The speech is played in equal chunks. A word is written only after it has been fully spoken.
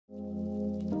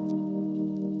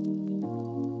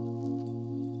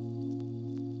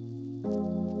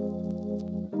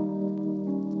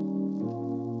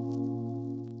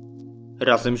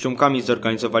Razem z ziomkami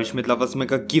zorganizowaliśmy dla was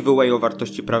mega giveaway o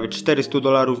wartości prawie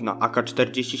 $400 na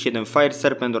AK-47 Fire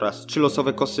Serpent oraz 3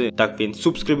 losowe kosy. Tak więc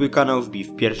subskrybuj kanał, wbij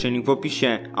w pierwszy link w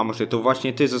opisie, a może to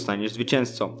właśnie ty zostaniesz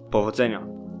zwycięzcą. Powodzenia!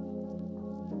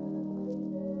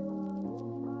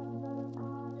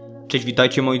 Cześć,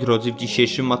 witajcie moi drodzy, w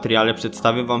dzisiejszym materiale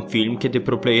przedstawię wam film, kiedy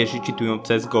proplayerzy cheatują w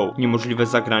CSGO. Niemożliwe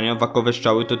zagrania, wakowe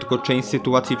strzały to tylko część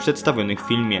sytuacji przedstawionych w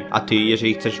filmie. A ty,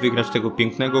 jeżeli chcesz wygrać tego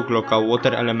pięknego Glocka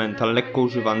Water Elemental lekko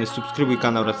używany, subskrybuj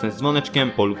kanał razem z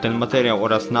dzwoneczkiem, polub ten materiał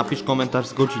oraz napisz komentarz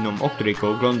z godziną, o której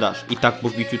go oglądasz. I tak po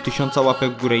wbiciu 1000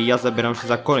 łapek w górę ja zabieram się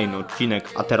za kolejny odcinek,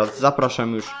 a teraz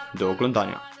zapraszam już do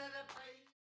oglądania.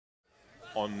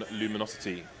 On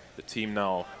Luminosity. The team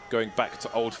now going back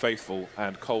to Old Faithful,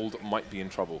 and Cold might be in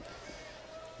trouble.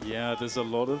 Yeah, there's a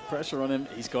lot of pressure on him.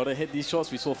 He's got to hit these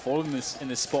shots. We saw Fall in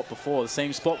this spot before, the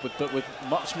same spot, but with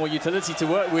much more utility to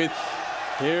work with.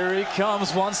 Here he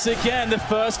comes once again. The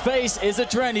first base is a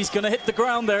trend. He's going to hit the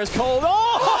ground there as Cold.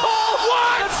 Oh,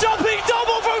 what? A jumping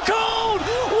double from Cold!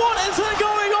 What is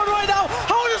going on right now?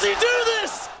 How does he do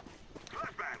this?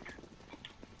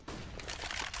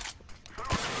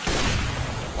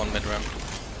 One mid ramp.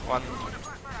 One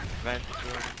vent.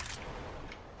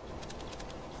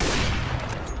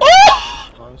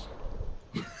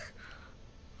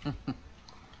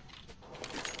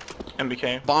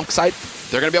 MBK. Bomb site.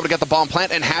 They're going to be able to get the bomb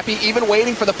plant, and Happy even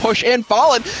waiting for the push in.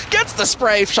 Fallen gets the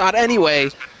spray shot anyway.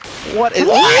 What is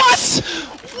what?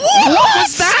 What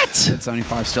was that?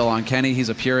 75 still on Kenny. He's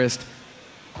a purist.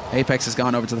 Apex has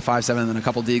gone over to the 5-7 and then a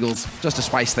couple deagles just to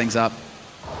spice things up.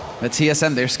 But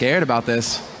TSM, they're scared about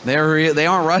this. They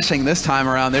aren't rushing this time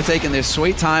around. They're taking their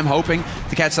sweet time, hoping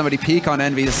to catch somebody peek on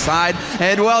Envy's side.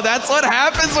 And well, that's what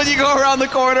happens when you go around the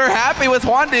corner. Happy with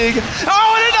one dig.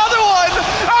 Oh, and another one!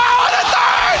 Oh, and a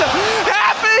third!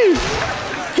 Happy!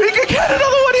 He could get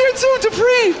another one here too,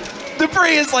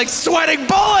 Dupree is like sweating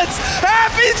bullets!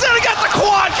 Happy's gonna get the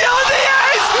quad kill in the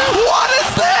ace! What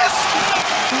is this?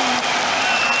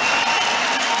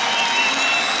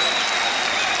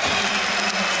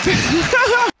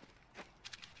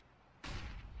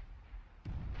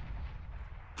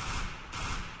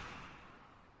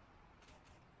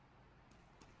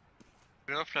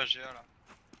 Real flash là.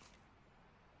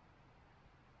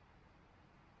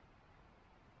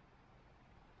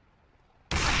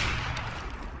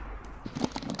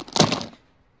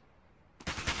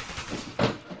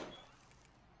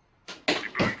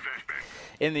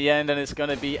 In the end, and it's going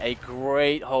to be a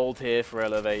great hold here for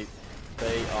Elevate.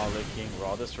 They are looking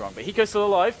rather strong. But Hiko's still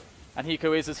alive, and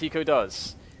Hiko is as Hiko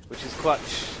does, which is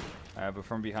clutch. But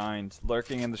from behind,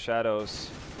 lurking in the shadows.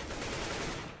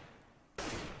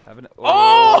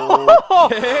 Oh!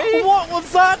 Okay. What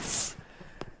was that?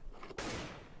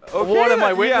 Okay, what am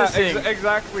I witnessing? Yeah,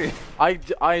 exactly.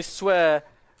 I swear,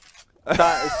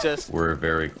 that is just... We're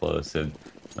very close, and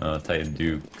Titan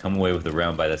do come away with the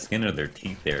round by the skin of their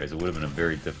teeth there, as it would have been a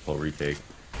very difficult retake.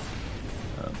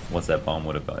 Once that bomb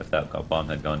would have gone, if that bomb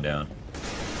had gone down.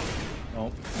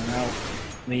 Oh, and now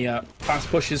the fast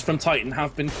pushes from Titan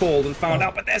have been called and found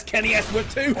out, but there's Kenny S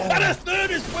with two, and a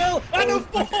third as well, and a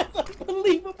fourth.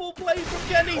 Unbelievable play from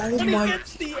Kenny, and he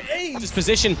gets the ace. His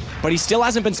position, but he still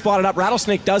hasn't been spotted up.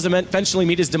 Rattlesnake does eventually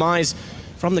meet his demise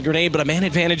from the grenade, but a man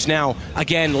advantage now.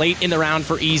 Again, late in the round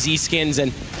for Easy Skins,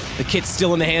 and the kit's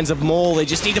still in the hands of Mole. They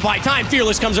just need to buy time.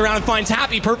 Fearless comes around and finds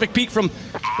Happy. Perfect peek from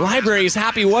Libraries.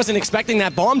 Happy wasn't expecting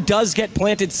that. Bomb does get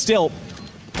planted still.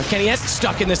 But Kenny S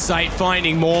stuck in the sight,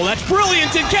 finding Mole. That's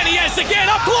brilliant, and Kenny S again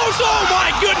up close. Oh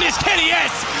my goodness, Kenny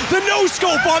S! The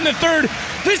no-scope on the third.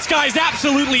 This guy's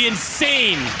absolutely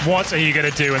insane. What are you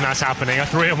going to do when that's happening? A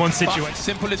 3-on-1 situation.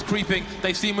 Simple is creeping.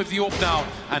 They see him with the AWP now,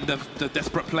 and the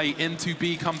desperate play into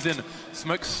B comes in.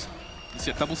 Smokes. You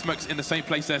see double smokes in the same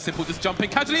place there. Simple just jumping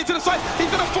casually into the site.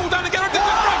 He's going to fall down and get a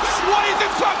different rank. What is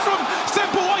this clutch from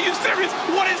Simple? Are you serious?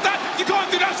 What is that? You can't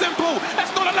do that, Simple.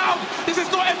 That's not allowed. This is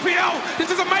not FPL.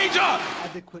 This is a major.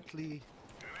 Adequately.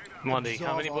 One dig.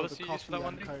 How many bullets do you use for that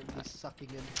one dig?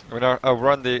 I mean,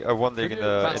 a one dig in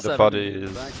the body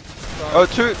is. Oh,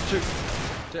 two.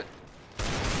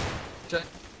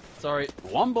 Sorry.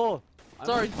 One ball.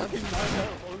 Sorry. Fucking 9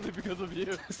 health only because of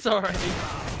you. Sorry.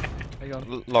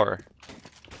 Lower.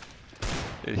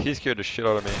 He scared the shit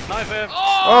out of me.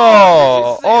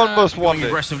 Oh, almost one dig.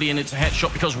 Aggressively, and it's a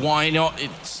headshot because why not?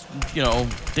 It's, you know,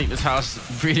 Davis House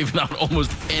really without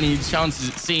almost any chances,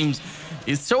 it seems.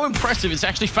 It's so impressive. It's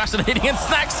actually fascinating. And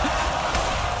Snax,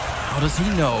 how does he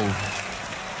know?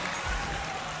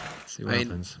 See what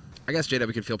happens. I guess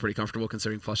JW can feel pretty comfortable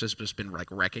considering Flush has just been like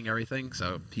wrecking everything,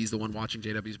 so he's the one watching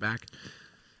JW's back.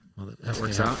 Well, that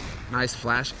works out. Nice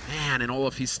flash. Man, and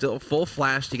Olaf, he's still full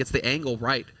flashed. He gets the angle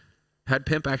right. Had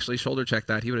Pimp actually shoulder checked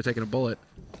that, he would have taken a bullet.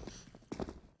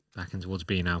 Back in towards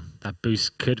B now. That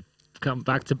boost could come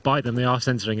back to bite them. They are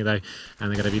censoring it though, and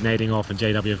they're going to be nading off. And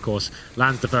JW, of course,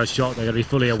 lands the first shot. They're going to be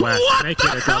fully aware. Make it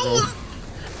a double.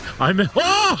 I'm.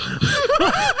 Oh!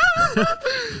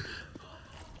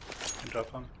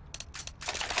 Drop one.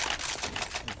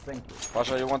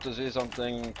 Pasha, you want to see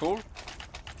something cool?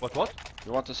 What?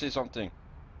 You want to see something?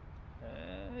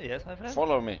 Yes, my friend.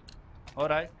 Follow me.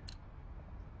 Alright.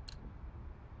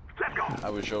 I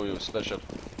will show you special.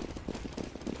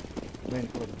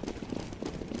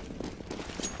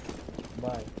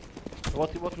 Bye.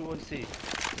 What you want to see?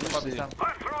 See.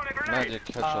 Magic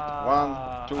headshot.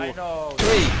 1, 2, I know. 3.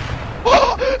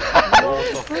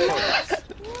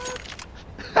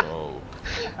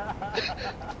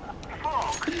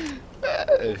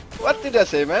 Hey, what did I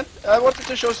say, man? I wanted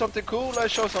to show something cool. I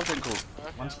show something cool.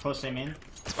 One's close aim in.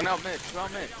 One out mid, two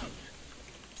out mid.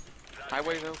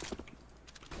 Highway though.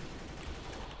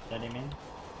 Dead aim in.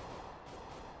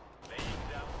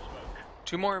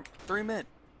 2 more, 3 mid.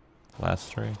 Last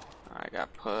 3. I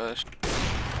got pushed.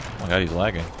 Oh my god, he's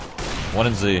lagging. 1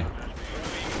 in Z.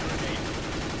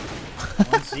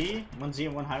 1 Z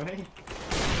and 1 highway.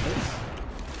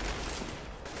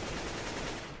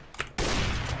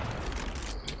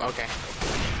 Okay.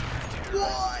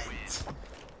 What?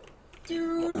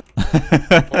 Dude.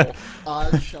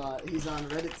 Odd shot. He's on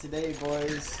Reddit today,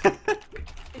 boys.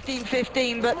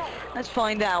 15-15, but let's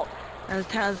find out. As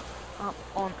Taz up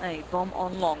on A, bomb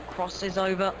on long, crosses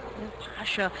over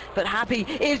Pasha, but Happy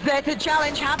is there to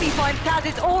challenge. Happy finds Taz,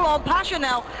 it's all on Pasha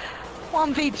now.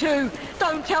 1v2,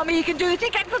 don't tell me he can do this, he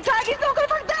gets the tag, he's not going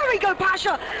to, there we go,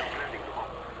 Pasha.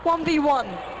 1v1,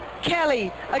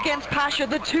 Kelly against Pasha,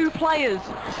 the 2 players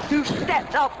who've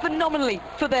stepped up phenomenally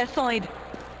for their side.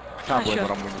 I can't believe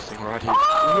what I'm witnessing right here.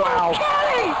 Oh, wow!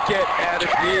 Kelly! Get out of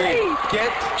here!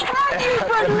 Get Can you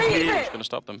believe it? It's gonna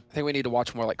stop them. I think we need to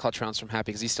watch more like clutch rounds from Happy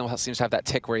because he still seems to have that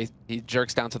tick where he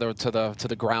jerks down to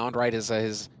the ground, right?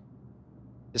 His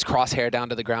crosshair down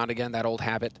to the ground again. That old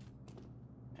habit.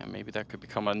 And maybe that could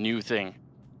become a new thing.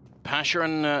 Pasha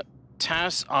and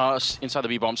Taz are inside the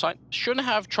B bomb site. Shouldn't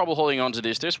have trouble holding on to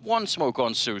this. There's 1 smoke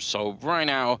on Sue, so right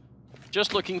now,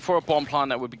 just looking for a bomb plant.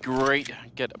 That would be great.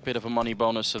 Get a bit of a money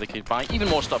bonus so they could buy even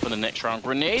more stuff in the next round.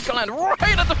 Grenade gonna land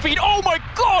right at the feet. Oh my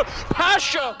god!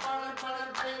 Pasha!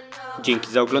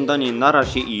 Dzięki za oglądanie, na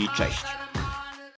razie i cześć.